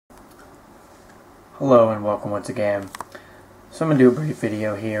Hello and welcome once again. So I'm going to do a brief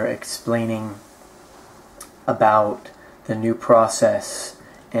video here explaining about the new process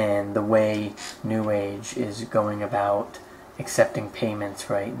and the way New Age is going about accepting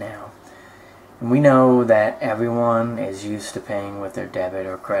payments right now. And we know that everyone is used to paying with their debit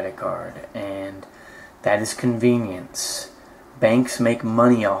or credit card, and that is convenience. Banks make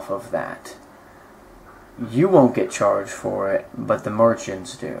money off of that. You won't get charged for it, but the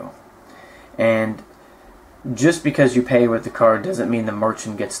merchants do. And just because you pay with the card doesn't mean the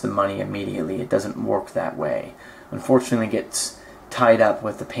merchant gets the money immediately. It doesn't work that way. Unfortunately, it gets tied up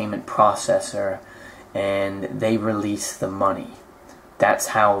with the payment processor and they release the money. That's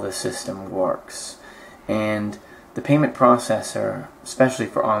how the system works. And the payment processor, especially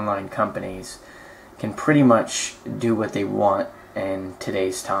for online companies, can pretty much do what they want in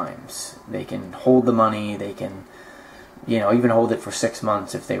today's times. They can hold the money, they can, even hold it for 6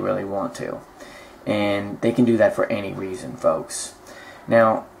 months if they really want to. And they can do that for any reason, folks.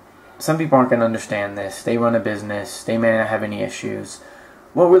 Now, some people aren't going to understand this. They run a business, they may not have any issues.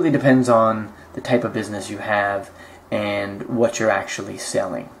 Well, it really depends on the type of business you have and what you're actually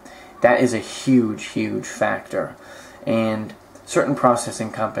selling. That is a huge, huge factor. And certain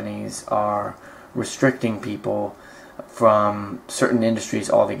processing companies are restricting people from certain industries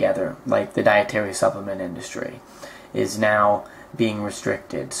altogether, like the dietary supplement industry is now being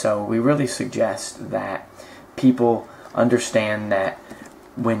restricted. So we really suggest that people understand that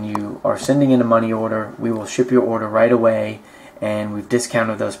when you are sending in a money order, we will ship your order right away, and we've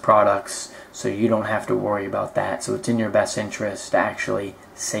discounted those products so you don't have to worry about that. So it's in your best interest to actually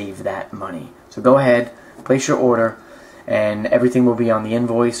save that money. So go ahead, place your order, and everything will be on the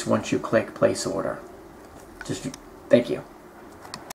invoice once you click place order. Thank you.